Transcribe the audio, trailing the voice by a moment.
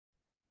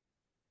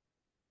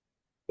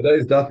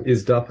Today's daf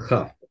is daf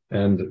chaf,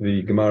 and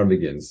the Gemara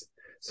begins.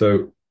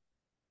 So,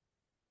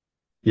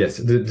 yes,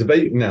 the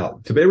debate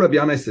now. Debate Rabbi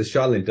Yanai says,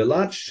 "Shalin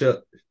delat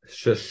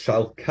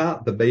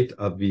shalka bebeit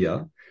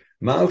avia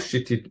mal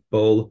shitit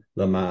bol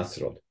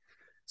lamasrod."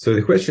 So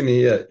the question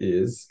here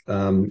is,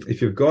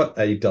 if you've got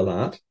a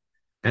dalat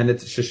and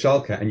it's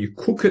sheshalka and you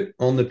cook it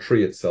on the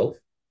tree itself,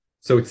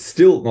 so it's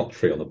still not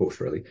tree on the bush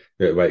really,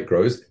 the way it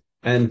grows.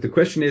 And the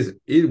question is,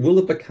 will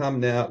it be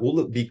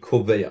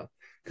koveya?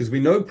 Because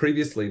we know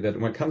previously that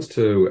when it comes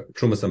to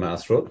trumas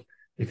amasrot,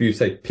 if you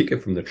say pick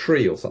it from the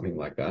tree or something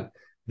like that,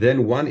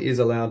 then one is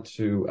allowed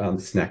to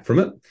snack from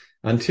it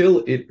until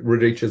it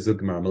reaches the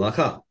gemara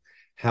malacha.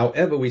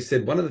 However, we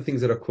said one of the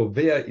things that are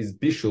koveya is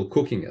bishul,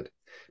 cooking it.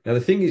 Now the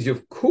thing is,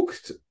 you've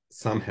cooked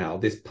somehow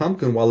this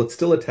pumpkin while it's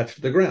still attached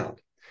to the ground,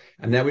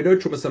 and now we know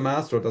trumas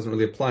amasrot doesn't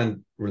really apply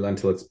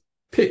until it's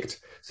picked.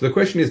 So the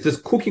question is,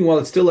 does cooking while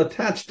it's still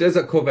attached, does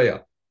it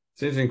koveya?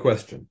 It's an interesting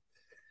question.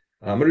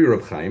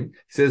 Reb Chaim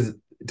says,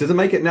 does it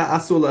make it now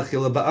asur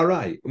lachila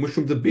ba'arai?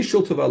 Mushum the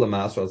bishul tova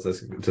lamasra,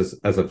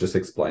 as I've just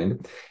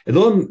explained.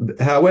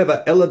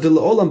 However, ela de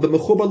l'olam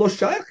b'mechuba lo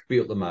shayach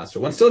k'viyot lamasra.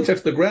 Once still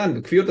attached to the ground,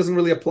 the k'viyot doesn't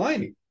really apply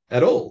any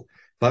at all.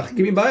 Do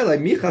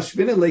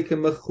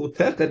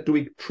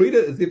we treat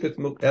it as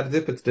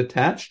if it's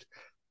detached?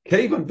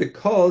 Kavan,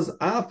 because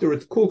after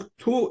it's cooked,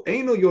 it's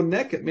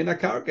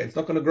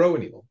not going to grow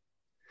anymore.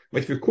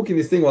 But if you're cooking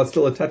this thing while it's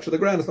still attached to the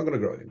ground, it's not going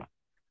to grow anymore.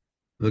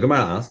 The Gemara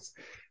asks,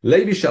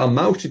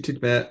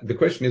 the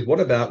question is, would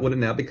it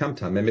now become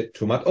tameh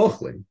tumat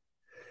ochlin?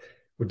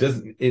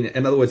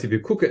 In other words, if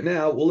you cook it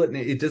now,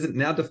 it doesn't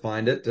now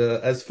define it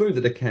as food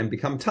that it can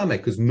become tameh,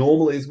 because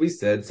normally, as we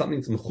said, something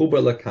that's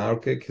mechuber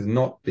lakarka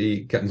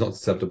cannot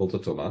susceptible to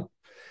tumah.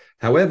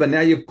 However,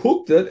 now you've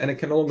cooked it, and it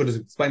can no longer,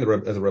 just explain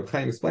as Reb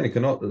Chaim explained, it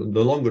cannot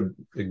no longer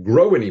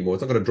grow anymore.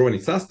 It's not going to draw any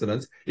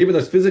sustenance, even though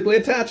it's physically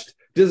attached.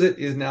 Is it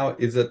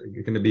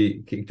going to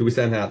be? Do we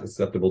say now it's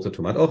susceptible to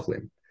tumat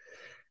ochlim?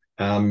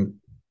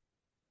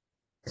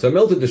 So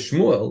melted the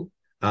Shmuel,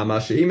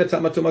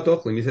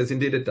 he says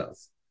indeed it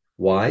does.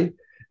 Why?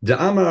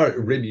 The Amar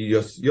Rabbi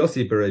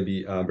Yossi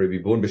Rabbi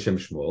Bon B'Shem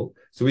Shmuel.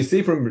 So we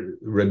see from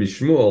Rabbi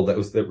Shmuel that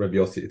was that Rabbi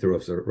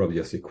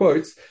Yossi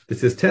quotes that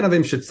says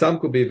tenavim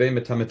shetzamku beivei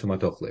metame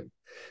tumat ochlim.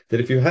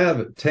 That if you have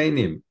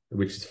tainim,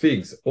 which is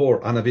figs,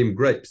 or anavim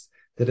grapes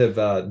that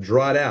have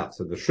dried out,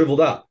 so they're shriveled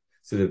up,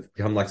 so they've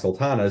become like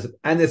sultanas,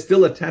 and they're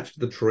still attached to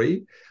the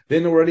tree,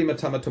 then already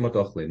metame tumat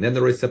ochlim. Then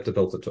they're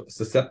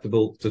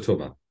susceptible to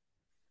tumah.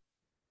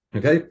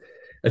 Okay,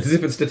 it's as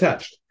if it's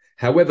detached.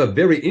 However,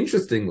 very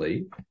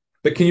interestingly,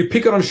 but can you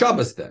pick it on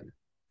Shabbos then?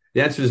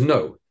 The answer is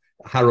no.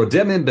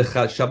 Harodemim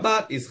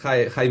b'Shabbat is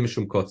chay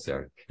mishum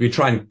kotzer. If you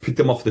try and pick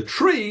them off the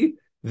tree,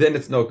 then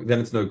it's no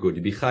good.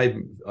 You'd be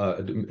chay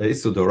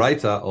isu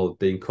doraita of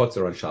being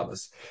kotzer on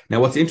Shabbos. Now,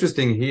 what's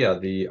interesting here,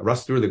 the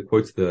Rashi really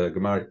quotes the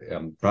Gemara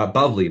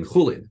Bavli in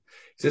Chulin.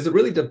 He says it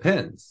really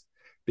depends,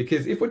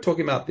 because if we're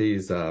talking about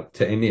these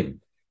te'enim,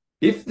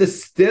 if the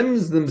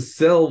stems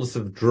themselves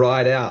have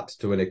dried out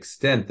to an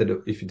extent that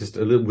if you just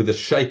with a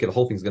shake, the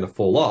whole thing's going to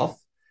fall off,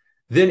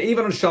 then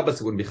even on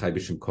Shabbos it wouldn't be chay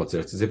b'shum kotzer.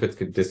 It's as if it's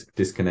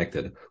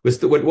disconnected.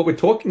 What we're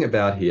talking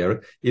about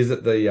here is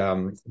that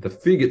the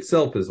fig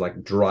itself is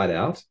like dried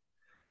out,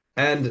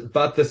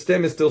 but the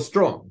stem is still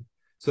strong.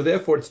 So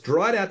therefore, it's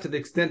dried out to the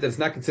extent that it's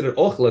not considered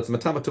ochel. It's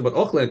matama tubat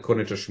ochel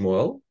according to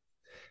Shmuel.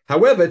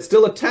 However, it's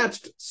still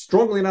attached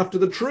strongly enough to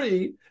the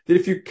tree that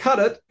if you cut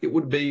it, it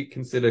would be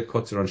considered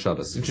kotzer on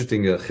Shabbos.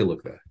 Interesting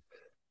chiluk there.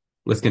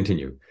 Let's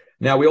continue.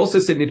 Now, we also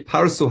said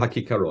nitparsu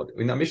hakikarod.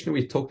 In our Mishnah,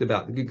 we talked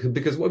about,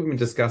 because what we've been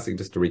discussing,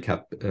 just to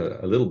recap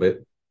a little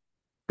bit,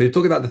 we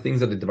talked about the things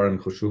that are devarim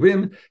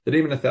chashuvim, that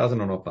even 1,000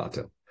 are not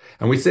batel.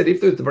 And we said, if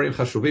those devarim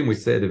chashuvim, we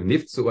said, if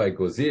nifzu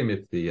egozim,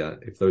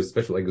 if those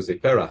special egozim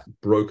perach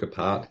broke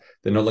apart,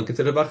 they're no longer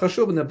considered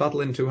chashuv, and they're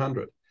batel in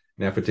 200.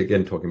 Now, if we're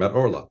again talking about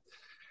Orlah.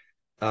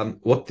 One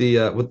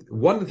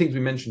of the things we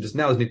mentioned just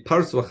now is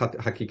nitparsu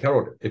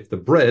hakikarod. If the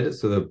bread,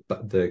 so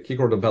the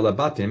kikarod of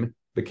balabatim,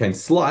 became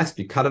sliced,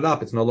 you cut it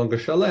up, it's no longer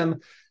shalem,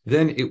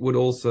 then it would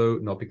also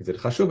not be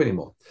considered chashuv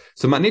anymore.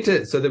 So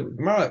the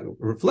Gemara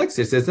reflects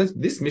here, says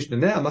this Mishnah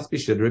now must be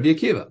shed Rabbi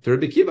Akiva. To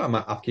Rabbi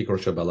Akiva, af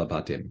kikarod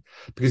balabatim.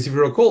 Because if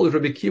you recall, with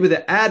Rabbi Akiva,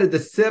 they added the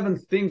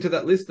seventh thing to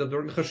that list of the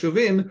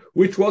chashuvim,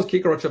 which was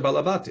kikarod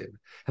balabatim.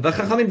 And the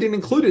Chachamim didn't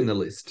include it in the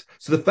list.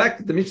 So the fact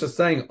that the Mishnah is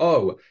saying,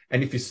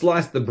 and if you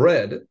slice the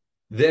bread,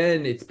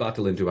 then it's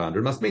batel in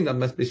 200, must mean that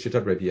must be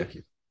shittat Rabbi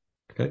Akiva.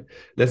 Okay,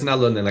 let's now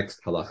learn the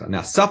next halacha.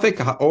 Now, safek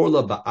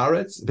ha'orla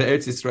ba'aretz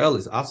be'eretz Yisrael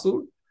is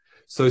asur.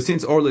 So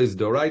since orla is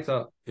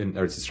doraita in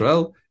Eretz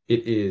Yisrael,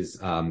 it's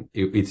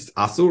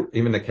asur,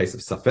 even in the case of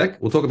safek.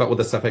 We'll talk about what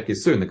the safek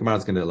is soon. The Gemara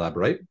is going to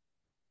elaborate.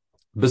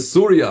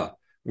 Besuria,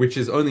 which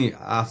is only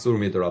asur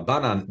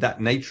midrabanan,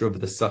 that nature of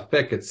the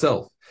safek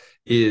itself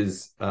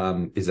is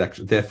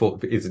actually, therefore,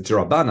 is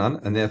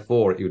derabanan, and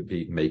therefore it would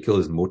be meikil,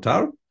 is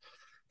mutar.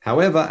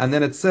 However, and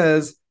then it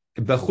says,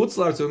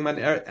 Bechutzlar,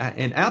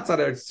 in outside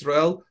Eretz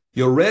Israel,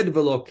 yored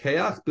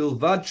velokeach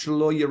bilvad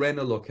shelo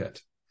yirena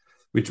loket.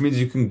 which means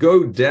you can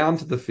go down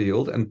to the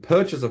field and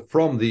purchase it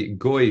from the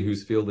goy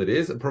whose field it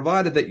is,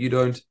 provided that you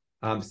don't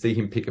see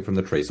him pick it from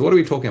the tree. So what are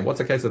we talking about? What's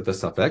the case of the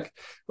safek?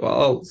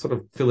 Well, I'll sort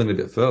of fill in a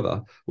bit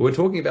further. What we're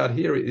talking about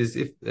here is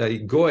if a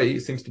goy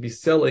seems to be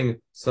selling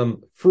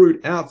some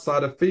fruit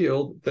outside a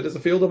field that is a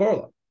field of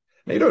Orlah.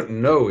 Now, you don't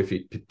know if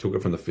he took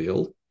it from the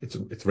field.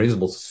 It's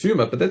reasonable to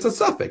assume it, but that's a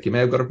safek. You may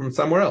have got it from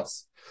somewhere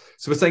else.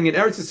 So we're saying in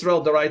Eretz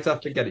Yisrael,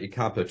 Daraita, forget it. You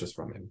can't purchase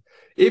from him.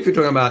 If you're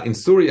talking about in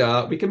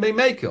Syria, we can be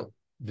Mekel,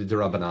 the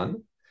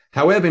Rabbanan.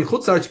 However, in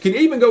Chutz La'aretz, you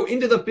can even go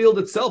into the field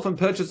itself and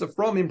purchase it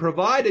from him,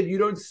 provided you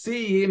don't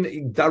see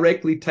him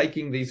directly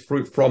taking these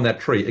fruit from that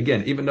tree.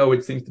 Again, even though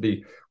it seems to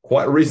be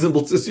quite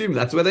reasonable to assume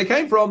that's where they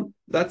came from,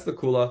 that's the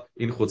kula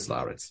in Chutz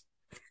La'aretz.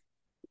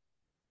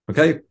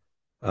 Okay,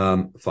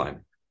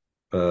 fine.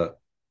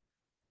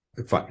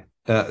 Fine.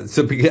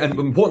 So, and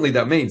importantly,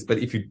 that means, but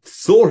if you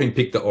saw him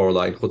pick the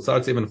Orlah in Chutz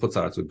La'aretz, even Chutz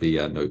La'aretz would be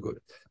no good,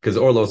 because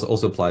Orlah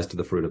also applies to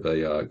the fruit of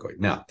a goy.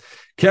 Now,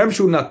 Kerem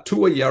Shu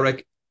Natua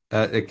Yarek,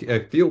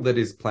 a field that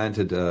is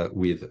planted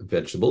with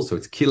vegetables, so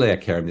it's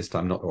Kilei Kerem this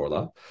time, not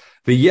Orlah.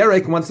 The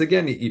Yerek, once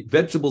again,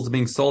 vegetables are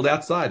being sold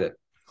outside it,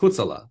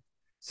 Chutzala.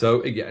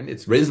 So again,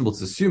 it's reasonable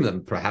to assume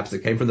that perhaps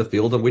it came from the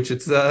field on which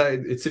it's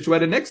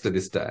situated next to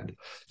this stand.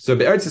 So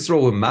Be'eretz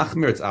Yisrael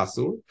machmir, it's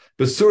asur.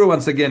 Besura,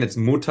 once again, it's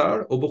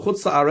mutar. Or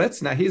b'chutz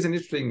haaretz. Now here's an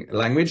interesting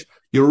language.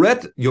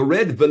 Yored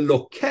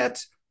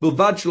veloket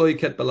b'vad shelo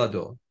yiket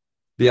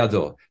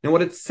biado. Now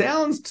what it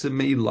sounds to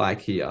me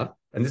like here,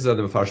 and this is how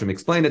the Mefarshim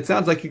explain, it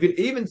sounds like you could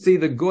even see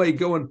the goy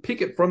go and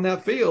pick it from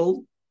that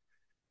field,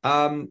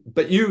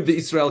 but you, the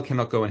Israel,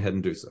 cannot go ahead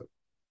and do so.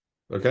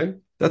 Okay?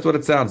 That's what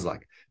it sounds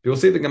like. You'll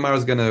see the Gemara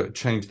is going to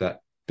change that,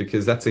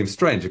 because that seems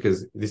strange,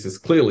 because this is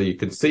clearly, you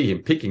can see him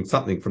picking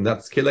something from that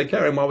Kilei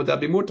Kerem. Why would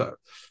that be mutar?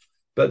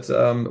 But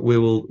we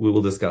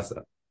will discuss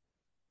that.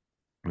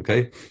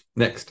 Okay?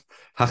 Next.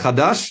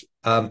 HaChadash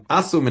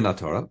asu min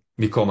haTorah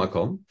mikom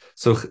makom.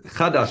 So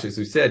Chadash, as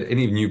we said,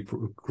 any new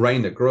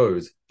grain that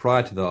grows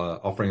prior to the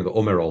offering of the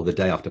Omer, or the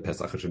day after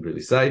Pesach, I should really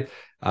say,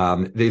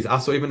 there's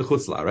asu even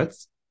Chutz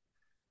La'aretz.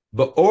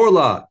 But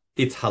Orlah,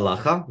 it's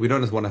halacha. We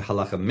don't know what a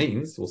halacha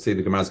means. We'll see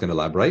the Gemara is going to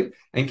elaborate.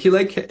 And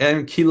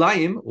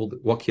kilayim,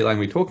 what kilayim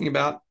we're talking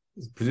about,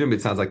 presumably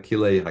it sounds like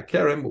kilei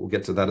hakerem, but we'll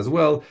get to that as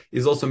well,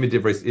 is also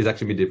is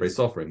actually midivrei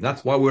sofrim.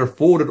 That's why we're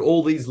afforded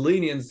all these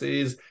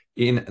leniencies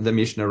in the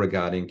Mishnah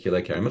regarding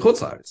kilei kerem and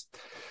chutz la'aretz.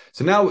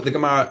 So now the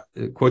Gemara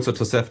quotes a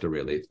Tosefta,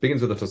 really. It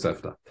begins with a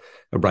Tosefta,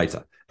 a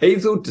Breita.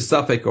 Ezu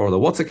safek Orlah.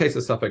 What's the case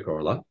of safek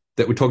Orlah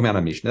that we're talking about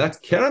in Mishnah? That's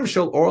kerem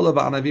shel Orlah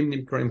va'anavim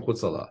nimkarim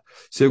chutzala.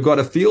 So you've got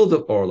a field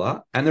of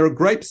Orlah, and there are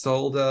grapes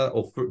sold,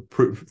 or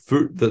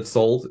fruit that's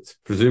sold, it's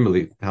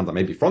presumably found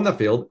maybe from the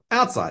field,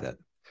 outside it.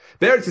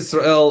 Be'eretz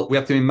Yisrael, we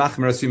have to be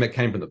machmer, assume it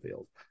came from the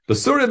field. The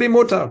surah be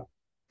mutar.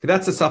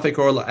 That's a safek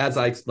Orlah, as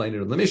I explained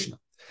it in the Mishnah.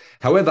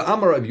 However,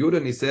 Amar Rav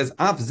Yehuda, he says,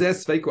 Af zeh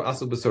sveiku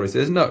asu b'surah. He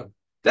says, no.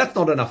 That's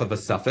not enough of a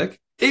suffix.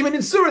 Even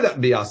in surah, that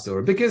would be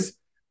asur, because,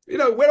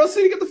 where else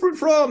do you get the fruit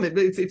from?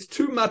 It's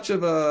too much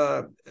of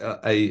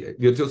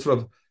you're just sort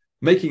of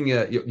making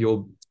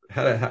your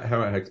how do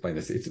I explain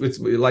this? It's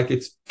like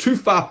it's too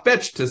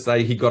far-fetched to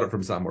say he got it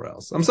from somewhere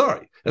else. I'm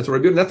sorry. That's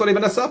what that's not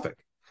even a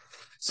suffix.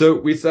 So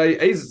we say,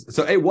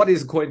 what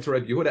is according to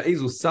Rav Yehuda?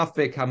 Ezu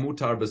safek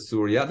hamutar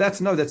b'surya.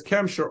 That's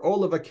kerem shor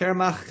olav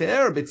kerem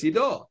acher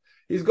b'tzido.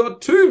 He's got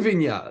two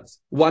vineyards,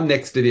 one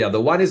next to the other.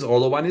 One is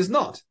Orlah, one is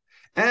not.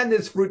 And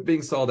there's fruit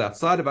being sold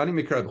outside of Ani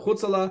Mikra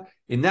B'chutzala.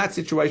 In that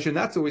situation,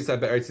 that's what we say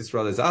Be'eretz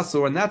Yisrael is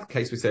Asur. In that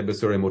case, we say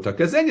B'surei Mutar.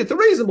 Because then it's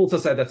reasonable to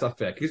say that's a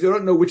fair, because you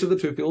don't know which of the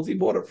two fields he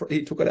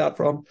took it out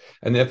from.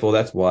 And therefore,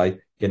 that's why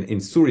in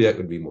Syria it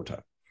would be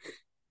Mutar.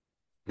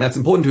 Now, it's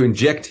important to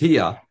inject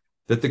here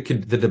that the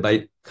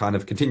debate kind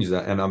of continues.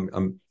 And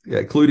I'm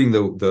including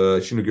the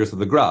Shinugiris of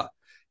the Gra.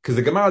 Because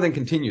the Gemara then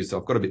continues, so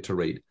I've got a bit to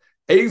read.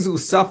 Ezu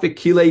Safek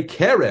Kilei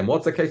Kerem.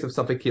 What's the case of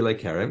Safek Kilei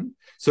Kerem?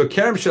 So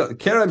kerem shel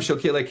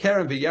kilei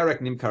kerem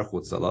v'yarek nimkar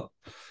chutzala.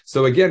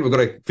 So again, we've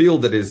got a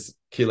field that is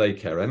kilei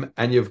kerem,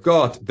 and you've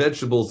got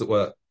vegetables that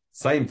were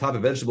same type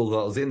of vegetables that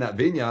was in that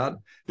vineyard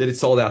that is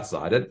sold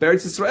outside it.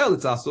 Be'eretz Yisrael,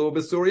 it's asur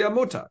b'surya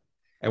mutar.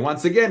 And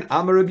once again,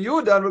 Amar Rabbi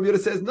Yehuda, and Rabbi Yehuda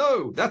says,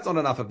 no, that's not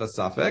enough of a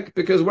safek,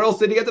 because where else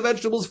did he get the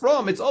vegetables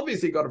from? It's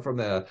obviously he got it from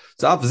there.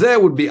 So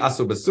afzeh would be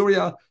asur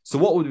b'surya. So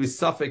what would be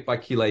safek by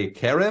kilei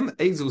kerem?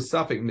 Ezu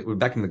safek,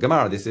 back in the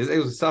Gemara, this is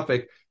ezu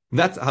safek.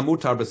 That's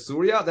hamutar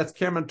b'surya. That's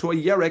kerem to a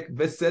yerek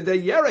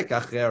v'seder yerek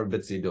acher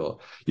b'tzido.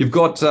 You've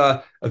got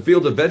a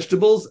field of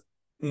vegetables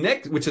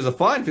next, which is a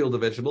fine field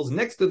of vegetables,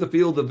 next to the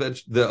field of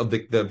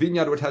the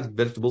vineyard which has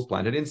vegetables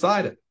planted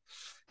inside it.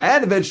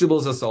 And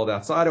vegetables are sold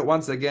outside it.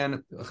 Once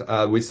again,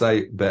 we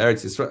say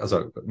Be'eretz Yisrael.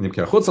 So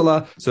nimker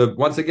chutzala. So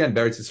once again,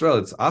 Be'eretz Yisrael,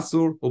 it's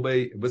asur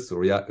ubei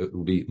b'surya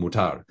ubi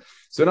mutar.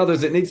 So in other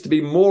words, it needs to be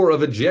more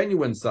of a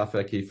genuine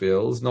safek. He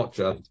feels, not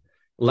just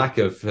lack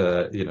of,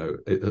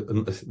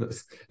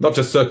 not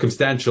just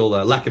circumstantial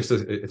lack of.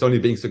 It's only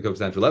being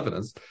circumstantial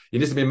evidence. It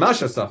needs to be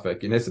masha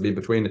safek. It needs to be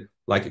between,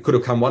 like it could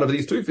have come one of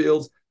these two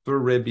fields for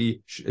Rabbi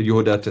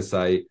Yehuda to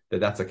say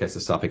that that's a case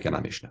of safek in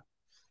our Mishnah.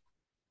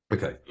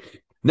 Okay.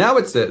 Now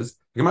it says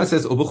The Gemara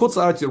says, "Ubechutz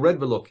la'aretz yored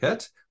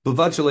veloket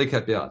b'vad shelei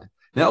ket biad."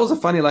 Now, that was a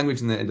funny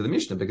language in the end of the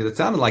Mishnah because it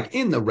sounded like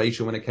in the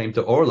ratio when it came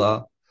to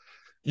Orlah,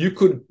 you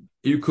could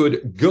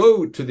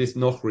go to this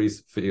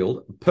Nochri's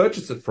field,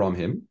 purchase it from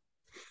him.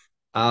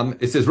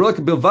 It says,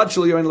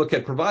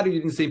 provided you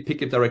didn't see him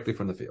pick it directly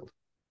from the field.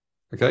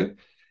 Okay?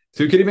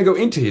 So you could even go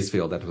into his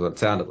field. That was what it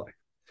sounded like.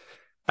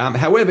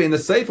 However, in the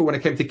Sefer, when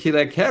it came to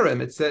Kilei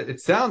Kerem, it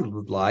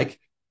sounded like,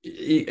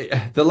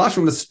 the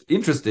Lashon was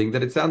interesting,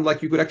 that it sounded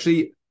like you could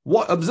actually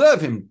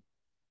observe him,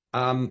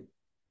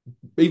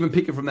 even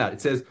pick it from that.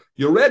 It says,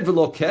 Yored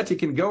Veloket, the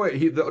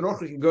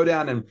Nochri can go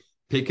down and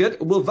pick it,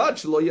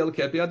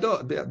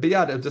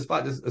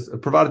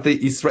 provided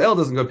the Israel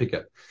doesn't go pick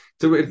it.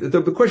 So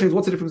the question is,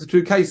 what's the difference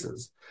between two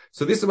cases?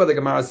 So this is what the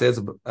Gemara says,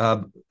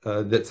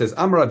 that says,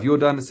 Amar Rav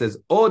Yodan, says,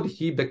 Od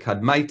hi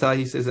bekadmaita,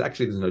 he says,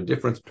 actually there's no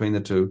difference between the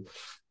two,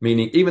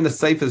 meaning even the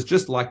Sefer is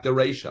just like the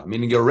Reisha,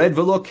 meaning Yored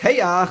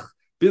Velokeach,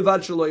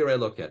 bilvad shelo yoreh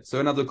loket. So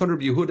in other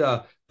words,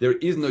 Yehuda, there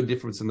is no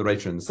difference in the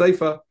Reisha and the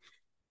Sefer.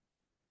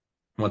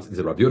 Once it's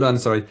a Rav Yodan,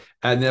 sorry,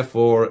 and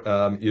therefore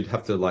you'd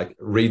have to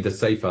read the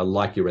Sefer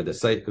like you read the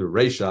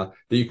Reisha,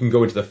 that you can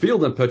go into the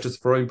field and purchase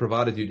for him,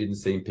 provided you didn't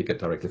see him pick it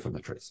directly from the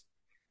trees.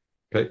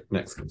 Okay,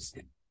 next comes.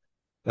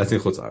 That's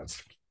in Chutz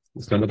Aretz.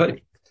 Let's turn the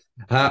page.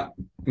 Now,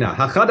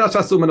 hachadash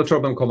asur menator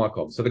b'mkom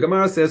makom. So the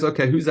Gemara says,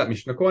 okay, who's that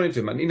Mishnah? According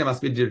to Manina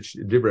must be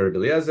Divrei Rabbi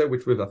Eliezer,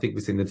 which I think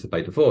we've seen this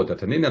debate before.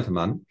 Datanina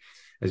taman,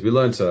 as we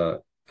learned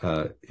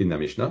in the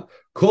Mishnah,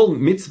 kol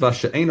mitzvah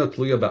she'eino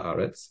tluya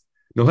ba'aretz.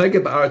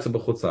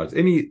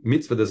 Any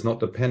mitzvah that's not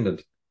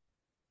dependent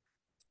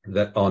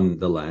on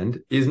the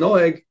land is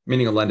noheg,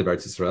 meaning on land of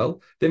Eretz Israel.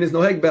 Then is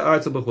noheg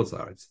be'aretz or b'chutz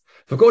haaretz.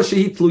 For course,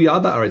 shehi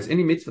tluya ba'aretz.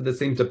 Any mitzvah that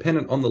seems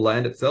dependent on the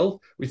land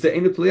itself, we say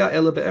enu tluya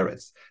ela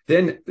be'eretz.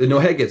 Then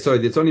noheg it's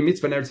only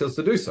mitzvah in Eretz Israel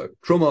to do so.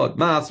 Truma,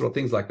 mas, or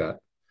things like that.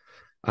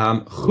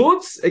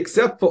 Chutz,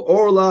 except for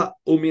Orlah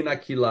umina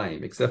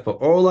kilayim, except for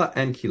Orlah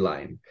and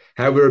kilayim.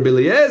 However, Rabbi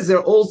Eliezer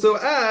also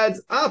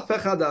adds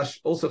afechadash,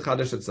 also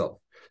chadash itself.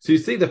 So you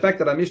see the fact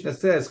that our Mishnah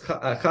says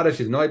Chadash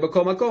is Noy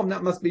B'Kol Makom,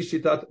 that must be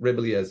Shitat Rebbe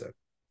Eliezer.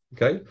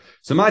 Okay?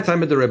 So my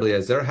time with the Rebbe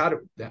Eliezer, how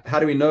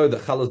do we know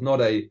that Chal is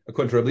not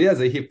according to Rebbe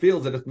Eliezer, he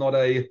feels that it's not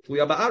a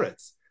Tluya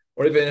Ba'aretz.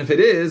 Or even if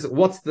it is,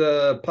 what's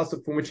the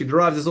pasuk from which he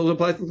derives? This also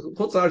applies to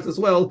Chutz Aretz as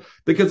well,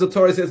 because the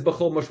Torah says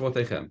B'Chol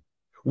Moshvotechem.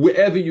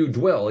 Wherever you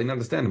dwell, you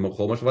understand,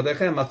 B'Chol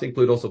Moshvotechem must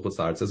include also Chutz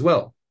Aretz as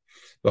well.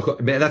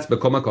 That's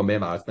B'Kol Makom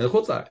Be'em Aretz and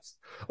Chutz Aretz.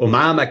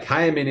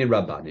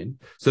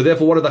 So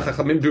therefore, what do the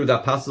Chachamim do with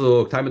that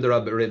pasuk? Time of the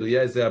Rebbe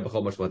Eliezer,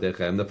 B'chol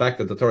Moshvatechem. The fact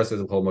that the Torah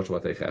says B'chol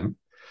Moshvatechem,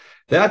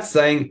 that's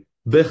saying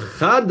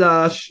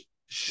B'chadash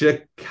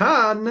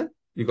shekan.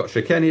 You got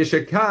shekan here,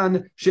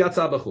 shekan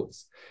she'atza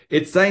b'chutz.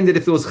 It's saying that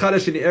if there was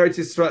chadash in the Eretz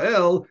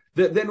Israel,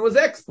 that then was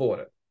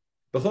exported.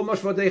 B'chol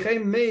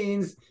Moshvatechem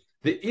means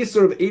the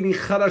Isur of eating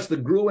chadash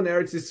that grew in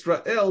Eretz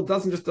Israel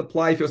doesn't just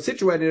apply if you're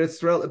situated in Eretz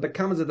Israel, it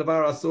becomes a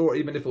davar asur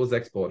even if it was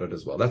exported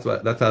as well. That's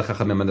how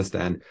Chachamim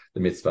understand the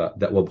mitzvah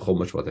that what b'chol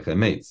moshvatechem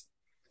means.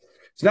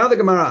 So now the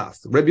Gemara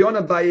asks, Rabbi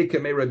Yonah Bayi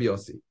Kamei Rabbi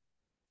Yossi.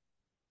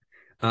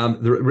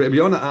 Rabbi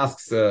Yonah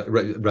asks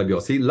Rabbi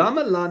Yossi,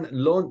 Lama lan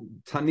lo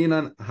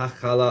taninan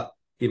hachala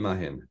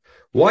imahen.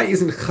 Why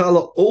isn't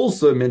chala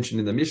also mentioned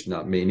in the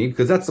Mishnah? Meaning,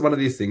 because that's one of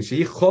these things.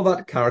 Shehi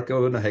chovat karka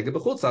v'nahega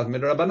b'chutzat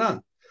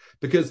midrabanan.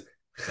 Because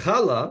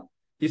chala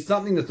is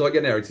something that's noeg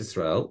in Eretz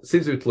Israel,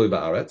 seems to be tlu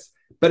ba'aretz,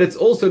 but it's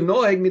also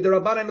noeg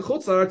midrabanan and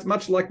chutz aretz,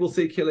 much like we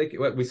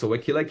saw where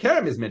Kilei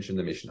Kerem is mentioned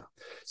in the Mishnah.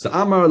 So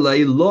Amar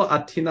lei lo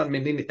atinan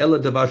menin ela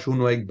davar shu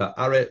noeg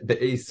ba'aretz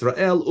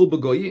be'Israel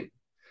u'begoyim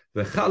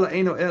v'chala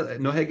eino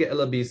noeg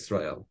ela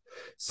b'Israel.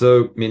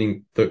 So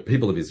meaning the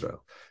people of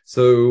Israel.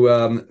 So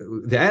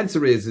the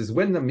answer is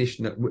when that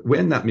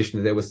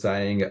Mishnah there was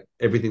saying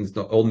everything's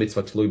not all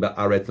mitzvah tlu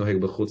ba'aretz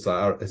noheg b'chutz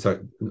haaretz, sorry,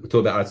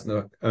 tlu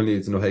ba'aretz only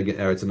it's noheg in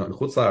eretz and not in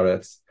chutz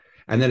haaretz,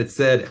 and then it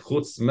said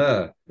chutz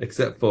meh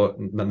except for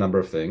a number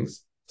of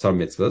things, some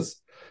mitzvahs.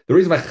 The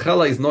reason why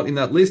chala is not in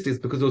that list is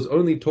because it was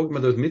only talking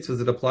about those mitzvahs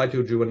that apply to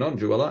a Jew and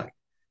non-Jew alike,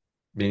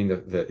 meaning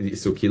the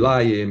Isur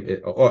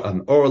Kilayim,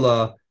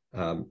 Orlah,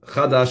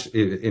 Chadash,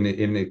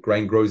 in a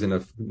grain grows in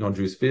a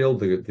non-Jew's field,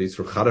 the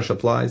Isur Chadash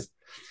applies.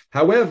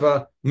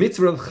 However,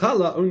 mitzvah of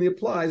chala only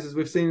applies, as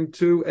we've seen,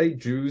 to a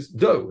Jew's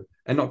dough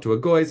and not to a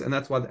goy's, and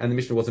that's why. And the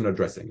Mishnah wasn't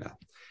addressing that.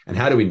 And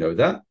how do we know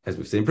that? As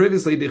we've seen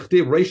previously,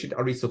 dichtiv reishit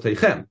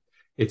arisotechem.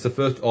 It's the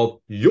first of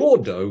your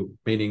dough,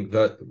 meaning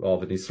that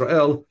of an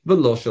Israel,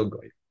 v'lo shel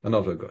goy,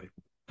 another goy.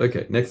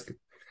 Okay, next.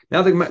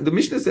 Now the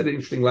Mishnah said an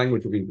interesting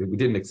language we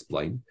didn't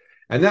explain,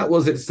 and that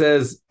was it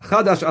says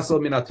chadash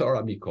asol min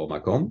haTorah mikol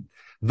makom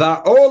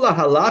va'orlah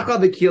halacha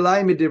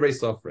v'kilayim midivrei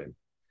sofrim.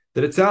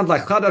 That it sounds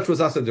like Chadash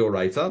was Asa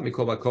Deoraita,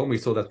 Mikol Makom, we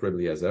saw that Rebbe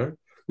Eliezer.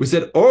 We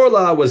said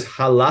Orlah was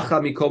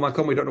Halacha Mikol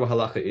Makom, we don't know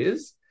what Halacha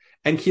is.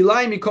 And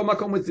Kilai Mikol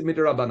Makom was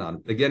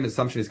Midrabanan. Again, the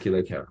assumption is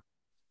Kilei Kera.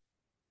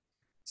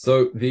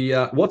 So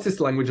what's this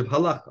language of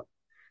Halacha?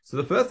 So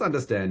the first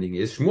understanding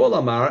is Shmuel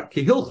Amar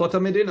Kihil Chota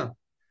Medina.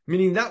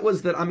 Meaning that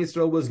was that Am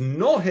Yisrael was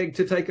noheg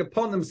to take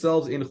upon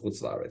themselves in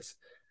Chutz La'aretz.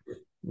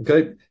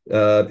 Okay,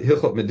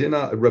 Hilchot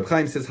Medina. Reb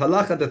Chaim says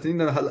halacha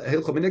datinina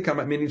Hilchot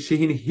Medina, meaning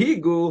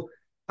shehinhigu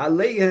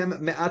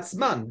aleihem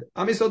me'atzman.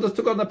 Am Yisrael just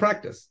took on the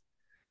practice.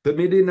 But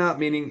Medina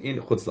meaning in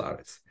Chutz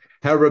La'aretz.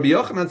 How Rabbi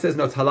Yochanan says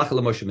no, it's halacha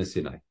l'Moshe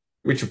Messinai,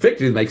 which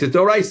effectively makes it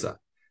Doraisa,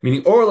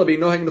 meaning Orlah be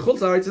nohing the Chutz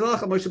La'aretz is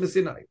halacha Moshe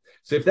Messinai.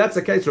 So if that's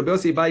the case, Rabbi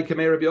Yossi by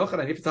Kamei Rabbi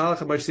Yochanan, if it's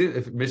halacha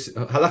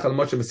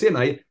l'Moshe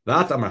Messinai,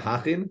 that Amar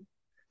Hachin,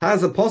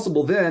 how's it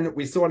possible then?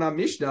 We saw in our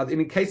Mishnah that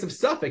in case of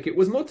Safek it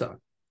was mutar.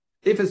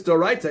 If it's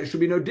Doraita, it should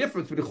be no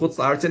difference between Chutz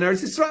La'aretz and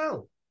Eretz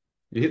Yisrael.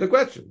 You hear the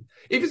question.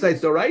 If you say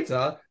it's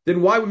Doraita,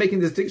 then why are we making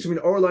the distinction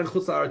between Orlah and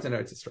Chutz La'aretz and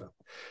Eretz Yisrael?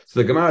 So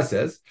the Gemara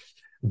says,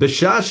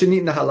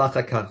 meaning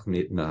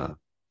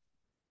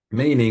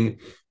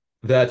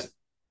that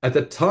at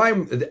the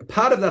time,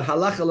 part of that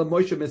halacha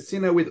l'Moshe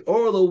Messina with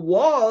Orlah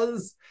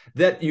was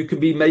that you could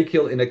be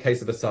makil in a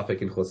case of a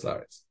safek in Chutz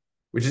La'aretz,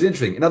 which is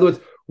interesting. In other words,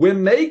 we're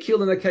makil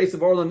in the case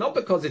of Orlah not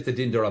because it's a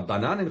din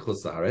d'Rabbanan in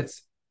Chutz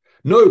La'aretz.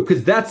 No,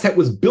 because that's what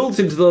was built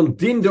into the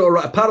din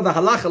or part of the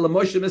halacha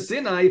l'Moshe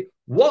Messinai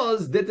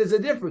was that there's a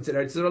difference in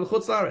Eretz Yisrael and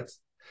Chutz La'aretz.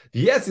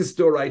 Yes, it's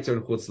Doraita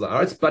in Chutz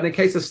La'aretz, but in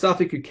case of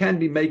Safek, you can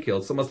be makil.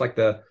 It's almost like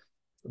the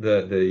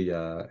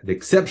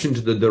exception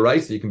to the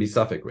Doraita you can be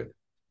Safek with,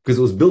 because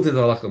it was built into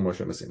the halacha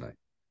l'Moshe Messinai,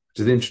 which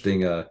is an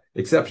interesting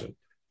exception.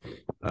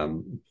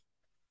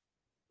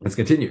 Let's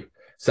continue.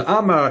 So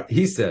Amar,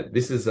 he said,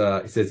 this is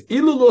he says,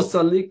 Ilu lo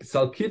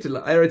salkit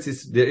l'Eretz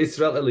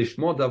Yisrael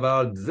elishmo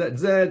davar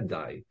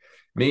zedai.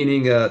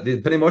 Meaning,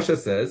 the Pnei Moshe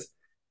says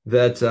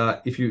that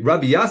if you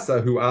Rabbi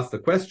Yassa, who asked the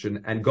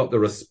question and got the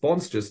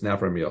response just now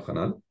from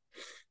Yochanan,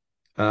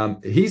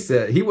 he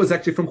said he was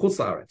actually from Chutz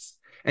La'aretz,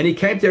 and he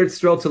came to Eretz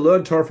Yisrael to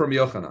learn Torah from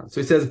Yochanan. So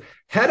he says,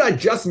 had I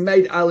just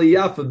made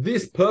Aliyah for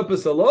this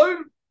purpose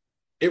alone,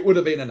 it would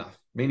have been enough.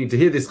 Meaning to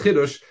hear this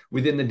chidush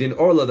within the din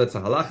Orlah, that's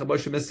a halacha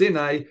Moshe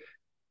Messinai,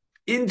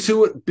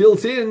 into it,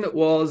 built in,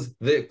 was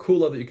the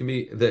kula that you can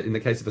be, that in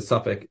the case of a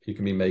safek, you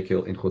can be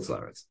makil in Chutz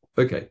La'aretz.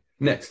 Okay,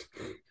 next.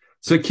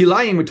 So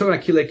kilayim, we're talking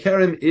about kilei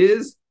kerem,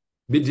 is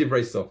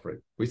b'divrei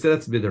sofrim. We said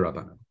that's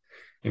b'derabanan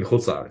in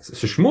Chutz La'aretz.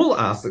 So Shmuel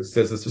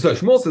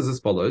Shmuel says as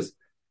follows: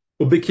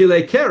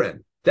 u'b'kilei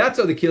kerem. That's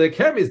how the kilei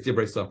kerem is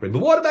divrei sofrim.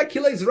 But what about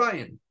kilei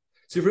zra'im?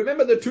 So if you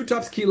remember the two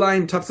types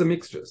kilayim, types of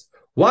mixtures.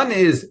 One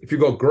is if you've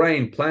got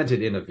grain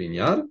planted in a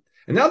vineyard,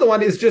 and the other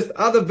one is just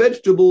other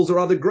vegetables or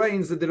other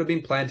grains that have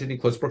been planted in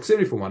close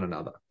proximity from one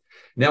another.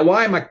 Now,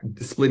 why am I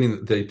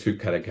splitting the two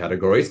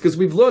categories? Because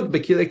we've learned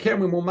b'kilei kerem,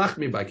 we're more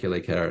machmir by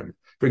kilei kerem.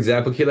 For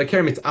example, kilei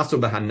kerem, it's asur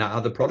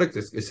b'hana'ah, the product.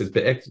 It says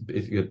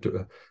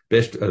tuka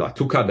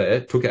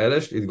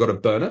elesh, you've got to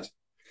burn it.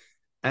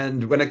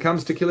 And when it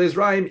comes to kilei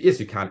zra'im, yes,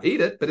 you can't eat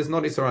it, but it's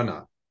not isur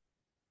hana'ah.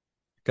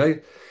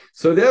 Okay?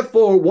 So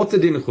therefore, what's the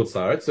din in Chutz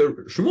La'aretz? So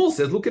Shmuel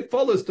says, look, it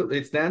follows,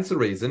 it stands to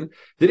reason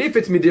that if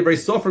it's midivrei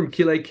sofrim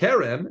kilei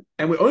kerem,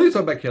 and we only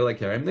talk about kilei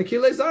kerem, then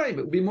kilei zra'im, it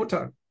would be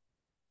mutar.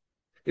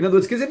 In other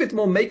words, because if it's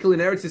more makel in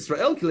Eretz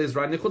Yisrael, kilei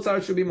zra'im, the Chutz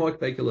La'aretz should be more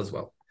makel as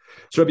well.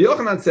 So Rabbi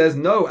Yochanan says,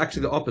 no,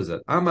 actually the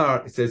opposite.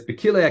 Amar says,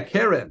 b'kilei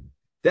kerem.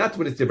 That's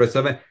what it's divrei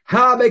sofrim.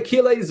 Ha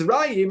b'kilei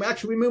zra'im,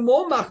 actually we move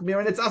more machmir,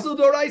 and it's asur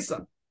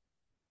doraisa.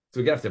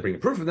 So we have to bring a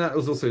proof of that. It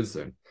was also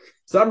soon.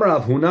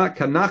 Samarav huna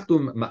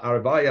kanachtum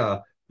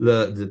ma'arvaya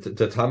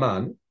the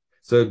Taman.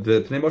 So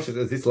the Pnei Moshe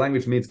says this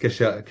language means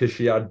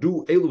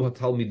kishiyadu elu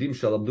hatalmidim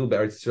shalamdu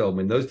be'Eretz Yisrael.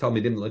 When those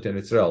talmidim learned in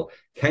Israel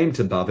came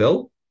to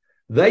Bavel,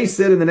 they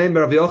said in the name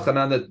of Rabbi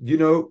Yochanan that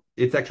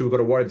it's actually we've got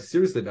to worry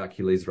seriously about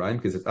kilei zra'im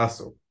because it's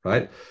asur,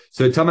 right?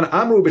 So Taman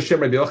amru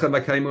b'shem Rabbi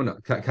Yochanan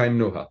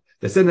v'kaimnuha.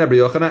 They said in Rabbi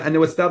Yochanan and they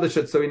established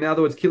it. So in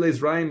other words, kilei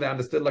zra'im they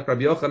understood like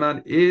Rabbi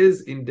Yochanan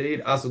is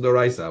indeed asur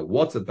doraisa.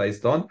 What's it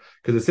based on?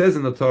 Because it says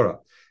in the Torah.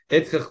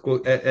 Et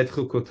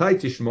chukotai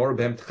tishmor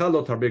be'emtcha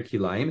lo tarbir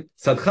kilayim,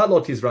 sadcha lo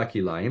tizra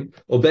kilayim,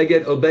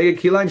 obeged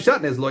kilayim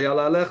shatnez lo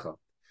yala alecha.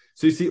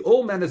 So you see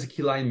all manners of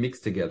kilayim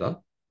mixed together,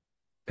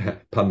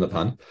 pun the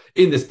pun,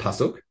 in this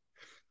pasuk.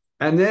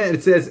 And then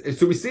it says,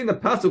 so we see in the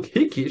pasuk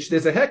hikish,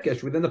 there's a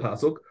hekesh within the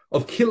pasuk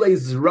of kilei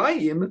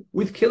zra'im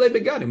with kilei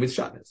begadim, with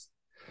shatnez.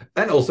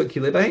 And also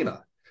kilei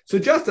behema. So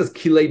just as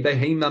kilei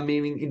behema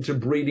meaning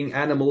interbreeding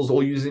animals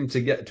or using to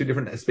get two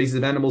different species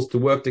of animals to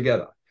work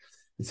together.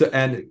 So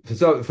my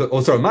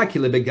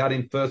kilei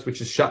begadim first,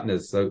 which is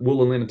shatnez, so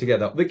wool and linen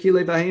together. The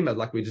kilei behema,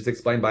 like we just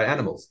explained by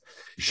animals.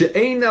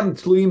 She'einam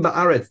tluim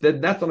ba'aretz,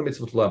 that's not a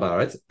mitzvah tluah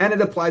ba'aretz, and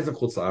it applies in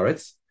Chutz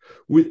La'aretz.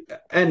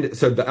 And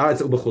so the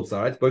Aretz Ubechutz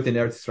La'aretz, both in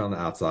Eretz Yisrael and the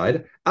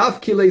outside.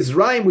 Af kilei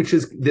zra'im, which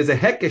is there's a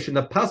hekesh in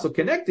the pasuk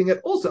connecting it.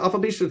 Also,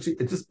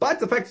 despite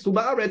the fact it's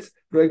Ba'aretz,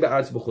 growing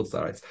Ba'aretz Ubechutz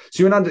La'aretz.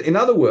 So in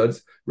other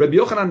words, Rabbi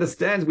Yochanan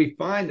understands. We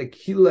find that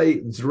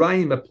kilei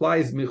zra'im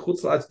applies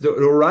michutz La'aretz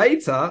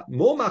d'oraita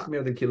more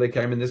machmir than kilei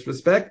kerem in this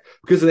respect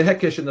because of the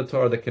hekesh in the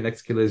Torah that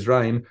connects kilei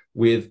zra'im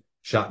with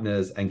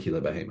shatnez and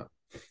kilei behema.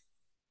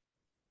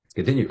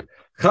 Continue.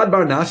 Chad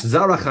Barnash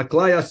Zara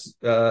Chaklayas.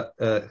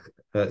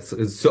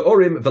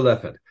 Seorim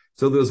velefed.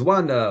 So there was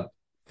one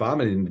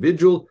farmer, an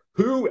individual,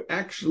 who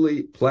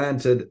actually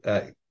planted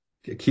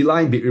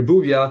kilayim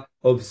bi'irubuvia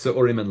of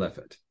seorim and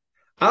lefed.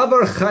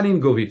 Avar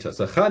Chanin Govita.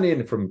 So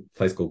Chanin from a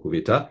place called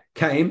Govita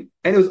came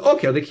and it was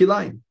okay, the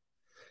Kilaim.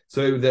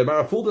 So the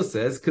Marafulda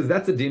says, because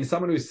that's a din,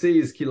 someone who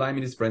sees Kilaim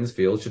in his friend's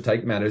field should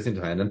take matters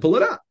into hand and pull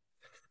it out.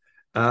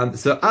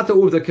 So Ata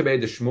Uvda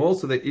Kabed Shmuel,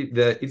 so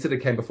the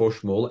incident came before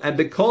Shmuel, and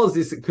because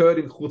this occurred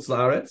in Chutz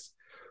La'aretz,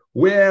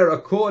 where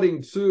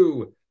according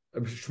to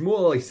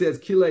Shmuel, he says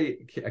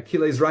Kilei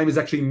Zra'im is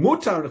actually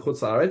mutar in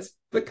Chutz La'aretz,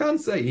 but can't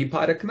say he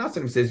paid a knas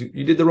and he says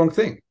you did the wrong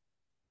thing.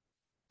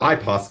 I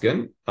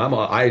paskin,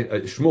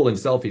 Shmuel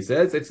himself, he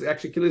says it's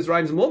actually Kilei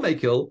Zra'im is more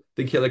mekil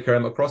than Kilei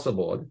Kerem across the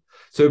board.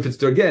 So if it's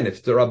the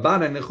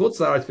Rabbanan and Chutz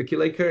La'aretz for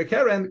Kilei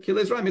Kerem,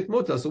 Kilei Zra'im it's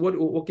mutar. So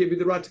what gave you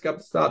the right to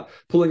start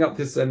pulling up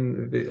this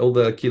and all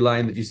the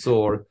Kilaim that you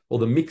saw, all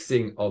the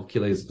mixing of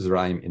Kilei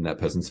Zra'im in that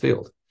person's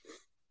field?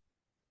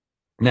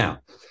 Now,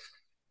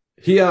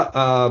 here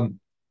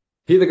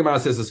the Gemara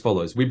says as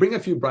follows. We bring a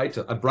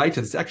breita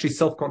that's actually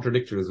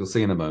self-contradictory, as we'll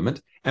see in a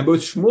moment. And both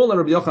Shmuel and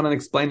Rabbi Yochanan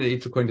explain it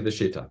each according to the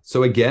Shita.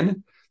 So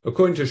again,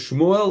 according to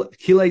Shmuel,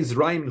 Kilei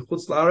Zra'im in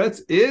Chutz La'aretz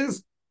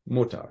is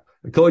mutar.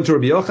 According to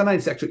Rabbi Yochanan,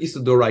 it's actually Issa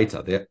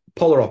Doraita. They're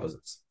polar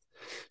opposites.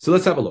 So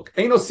let's have a look.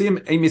 Ein osim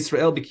ein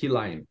Yisrael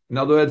b'kilayim. In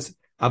other words,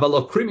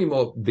 avalo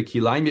krimimo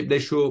b'kilayim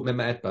yibdeshu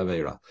memaet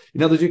b'aveira.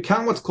 In other words, you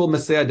can't what's called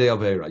Masea de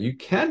Aveira. You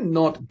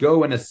cannot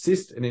go and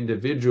assist an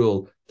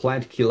individual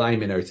plant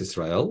kilayim in Eretz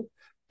Israel,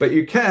 but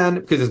you can,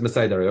 because it's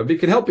Masea de Aveira, but you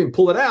can help him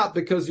pull it out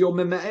because you're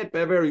memaet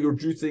b'aveira, you're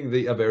reducing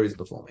the Aveira he's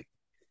performing.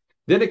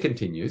 Then it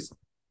continues.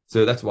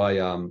 So that's why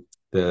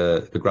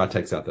the Gra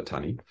takes out the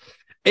Tani.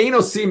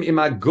 Einosim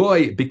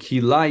imagoy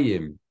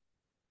bikilayim.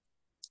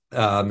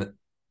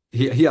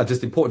 Here,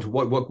 just important.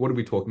 What are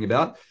we talking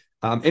about?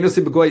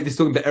 Einosim bigoy. This is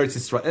talking about Eretz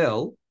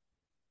Israel.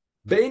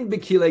 Bein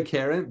bikilei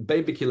keren,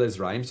 bein bikilei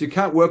zra'im. So you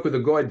can't work with a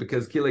goy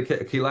because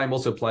kilayim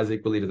also applies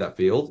equally to that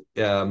field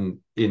in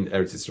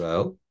Eretz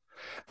Israel.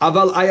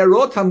 Aval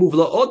ayarot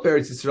hamuvlaot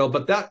be'Eretz Israel,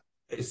 but that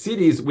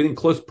cities within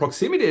close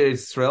proximity to Eretz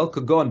Israel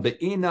could go on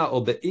be'ina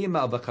or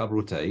be'ima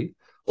v'chavrutei.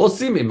 Or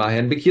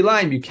simimahen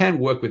b'kilayim, you can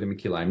work with them in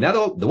kilayim.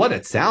 Now, what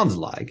it sounds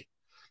like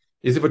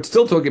is if we're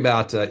still talking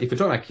about, if we're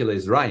talking about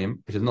Kilei Zra'im,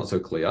 which is not so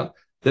clear,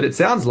 that it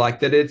sounds like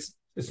that it's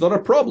not a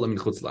problem in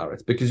Chutz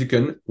La'aretz because you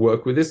can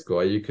work with this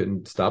guy, you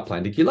can start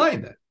planting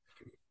kilayim there.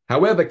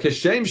 However,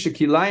 keshem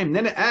shekilayim,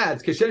 then it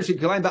adds keshem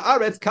shekilayim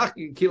ba'aretz kach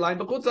kilayim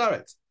b'chutz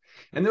la'aretz,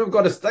 and then we've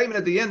got a statement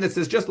at the end that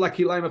says just like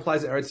kilayim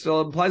applies to Eretz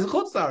Israel, applies to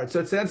Chutz La'aretz.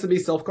 So it sounds to be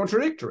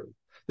self-contradictory.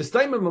 The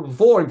statement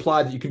before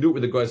implied that you can do it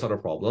with the goy, it's not a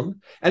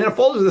problem. And then it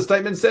follows the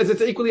statement says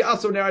it's equally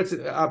asur ba'aretz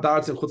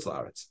and chutz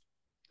la'aretz.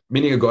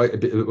 Meaning a goy,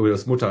 it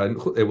was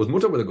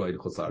mutar with a goy in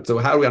chutz la'aretz. So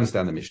how do we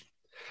understand the Mishnah?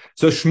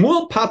 So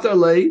Shmuel pater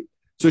lei,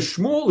 so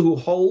Shmuel who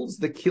holds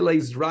the Kilei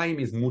Zra'im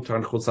is mutar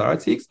and chutz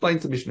la'aretz, he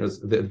explains the Mishnah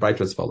the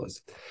Breita as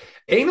follows.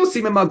 Eino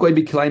simema goy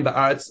b'kilayim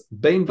ba'aretz,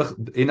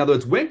 in other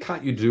words, when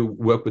can't you do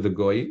work with the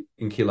goy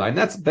in kilayim?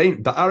 That's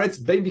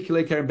ba'aretz, bein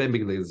b'kilei keren, bein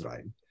b'kilei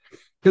Zra'im.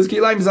 Because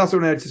kilayim is also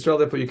in Eretz Yisrael,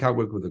 therefore you can't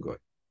work with the goy.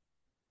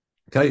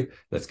 Okay,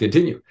 let's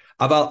continue.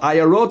 Aval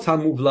ayarot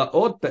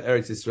hamuvlaot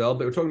be'Eretz Yisrael,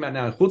 but we're talking about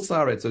now in Chutz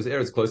La'aretz, so his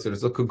areas closer.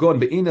 So kugon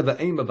be'ina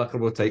ve'ema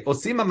v'chavotei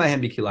osima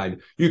mahem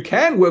b'kilayim. You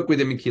can work with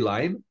him in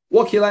kilayim.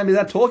 What kilayim is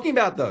that talking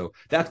about though?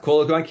 That's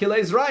called going Kilei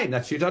Zra'im.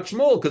 That's shitat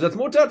Shmuel because that's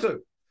mutar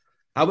too.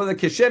 However,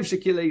 keshem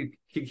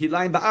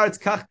shekilayim ba'aretz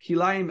kach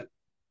kilayim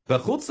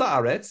b'chutz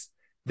la'aretz.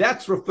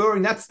 That's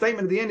referring. That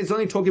statement at the end is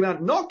only talking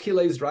about not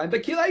Kilei Zra'im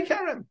but Kilei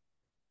Kerem.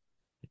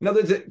 In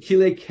other words,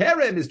 Kilei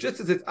Kerem is just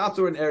as it's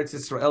Atur in Eretz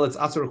Yisrael, it's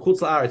Atur Chutz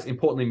La'aretz,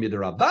 importantly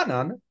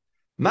Midrabanan.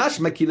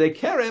 Mashma Kilei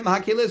Kerem,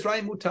 HaKilei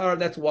Zra'im Mutar.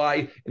 That's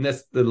why in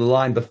this the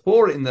line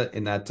before in that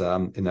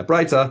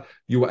Breita,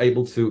 you were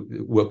able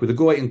to work with the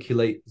goy and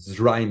Kilei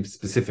Zra'im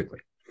specifically.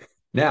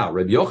 Now,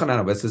 Rabbi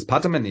Yochanan versus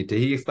Patamanita,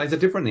 he explains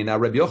it differently. Now,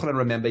 Rabbi Yochanan,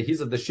 remember, he's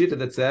of the shita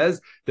that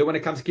says that when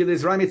it comes to Kilei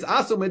Zra'im, it's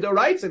Asu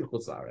Midoraitz in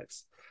Chutz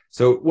La'aretz.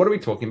 So what are we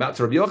talking about?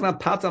 So Rabbi Yochanan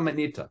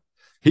Patamanita.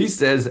 He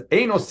says,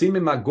 "Ein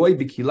osimim agoy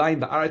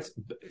b'kilayim ba'aretz."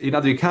 In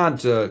other, you can't,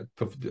 plant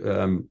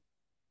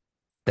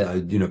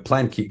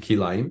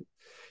kilayim.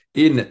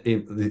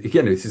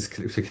 Again, this is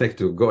connected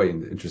to goy,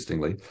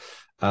 interestingly,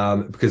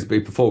 because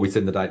before we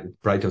said in the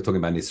Breita talking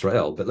about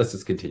Israel. But let's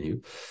just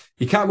continue.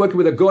 You can't work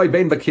with a goy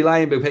bein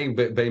b'kilayim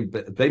bein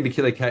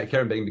b'kilay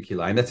keren bein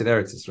b'kilayim. That's in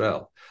Eretz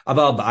Israel.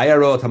 Aval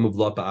ba'ayarot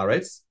hamuvlot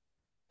ba'aretz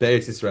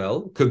be'eretz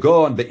Israel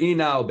kagon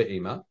be'ina or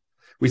be'ima.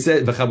 We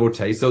said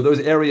v'chavotei, so those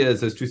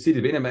areas, those two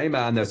cities, Be'ina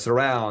and their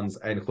surrounds,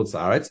 and Chutz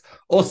La'aretz.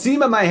 Or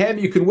Sima Mahem,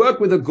 you can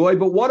work with a goy,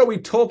 but what are we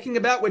talking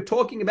about? We're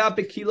talking about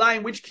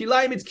Bekilayim. Which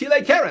Kilayim? It's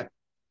Kilei Kerem.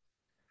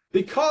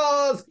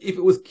 Because if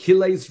it was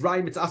Kilei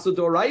Zra'im, it's Asur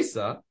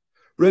Doraisa.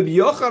 Rabbi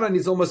Yochanan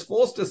is almost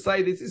forced to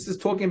say that this is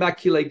talking about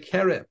Kilei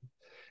Kerem.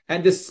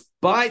 And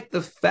despite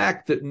the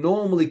fact that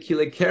normally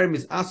Kilei Kerem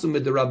is Asur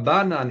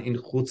Midrabanan in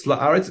Chutz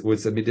La'aretz, or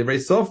it's a Midivrei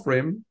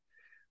Sofrim,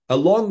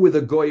 along with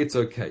a goy, it's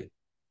okay.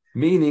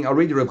 Meaning, I'll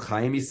read Reb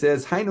Chaim. He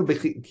says, "Hainu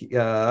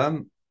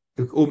b'kilei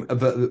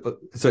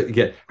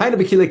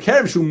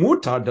kerem shu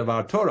mutar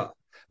davar Torah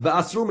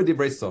v'asru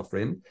medivrei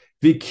sofrim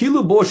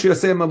v'kilu bo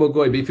she'aseh ma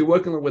b'goy." But if you're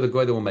working with a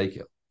goy, that will make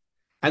it.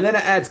 And then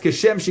it adds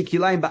Keshem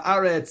shekilayim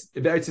ba'aretz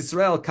be'eretz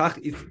Yisrael kach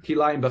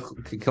kilayim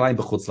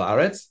b'chutz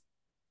la'aretz.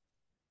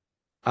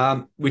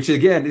 Which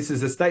again, this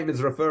is a statement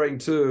referring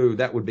to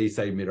that would be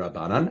say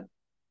mirabanan.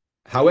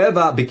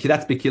 However,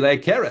 that's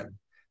b'kilei kerem.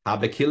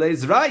 B'kilei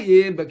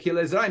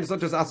zrayim, it's not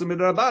just asu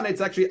mirabanan;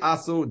 it's actually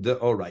asu de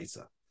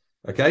oraisa.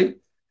 Okay.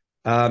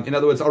 In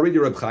other words, already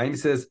Reb Chaim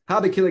says, "Ha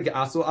b'kilei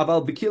asu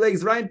aval b'kilei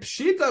zrayim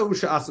pshita hu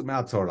she'asu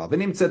me'atorah."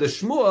 V'nim tzed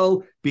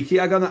Shmuel b'ki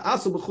agana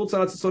asu b'chutz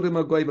haaretz sodim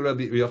agoy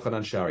b'Rabbi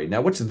Yochanan Shari.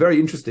 Now, what's very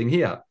interesting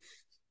here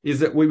is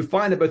that we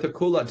find that both a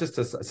kula, just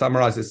to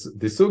summarize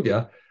this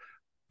sugya,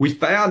 we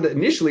found that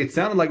initially it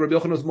sounded like Rabbi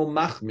Yochanan was more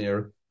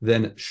machmir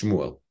than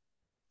Shmuel.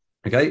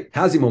 Okay,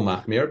 how's he more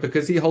machmir?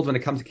 Because he holds when it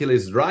comes to kilei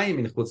zrayim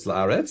in chutz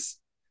la'aretz,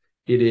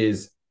 it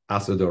is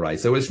asu dorai.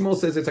 So as Shmuel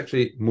says, it's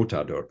actually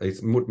mutar,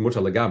 it's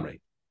mutar legamri.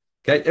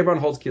 Okay, everyone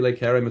holds kilei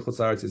kerem in chutz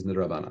la'aretz is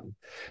midrabanan.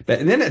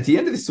 And then at the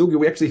end of the sugya,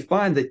 we actually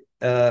find that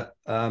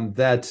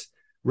that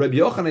Rabbi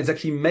Yochanan is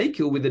actually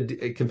makil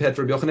with compared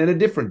to Rabbi Yochanan in a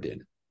different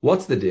din.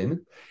 What's the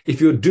din? If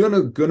you're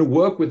going to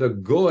work with a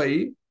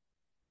goy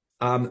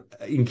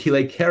in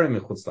kilei kerem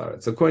in chutz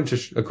la'aretz, according to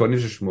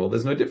Shmuel,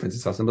 there's no difference.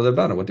 It's asan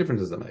b'lebanon. What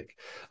difference does it make?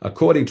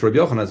 According to Rabbi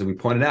Yochanan, as we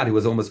pointed out, he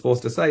was almost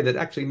forced to say that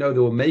actually no,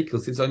 there were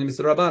makil since only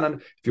Mr. Rabbanan.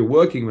 If you're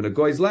working with a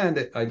goy's land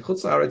in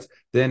chutz la'aretz,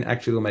 then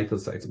actually the makil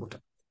say it's mutar.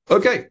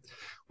 Okay.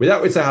 With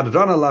that, we say Hadran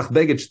lach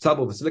beged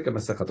shetzavo v'slika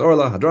mesechet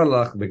Orlah. Hadran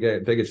lach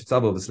beged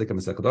shetzavo v'slika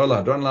mesechet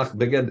Orlah. Hadran lach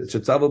beged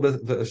shetzavo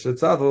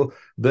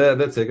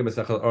v'slika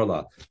mesechet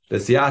Orlah.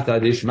 B'siyata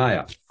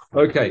d'ishmaya.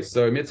 Okay,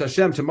 so Mitzvah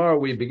Hashem, tomorrow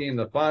we begin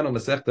the final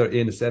Masechta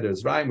in Seder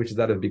Zra'im, which is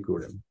that of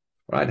Bikurim.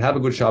 Right? Have a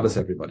good Shabbos,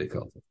 everybody.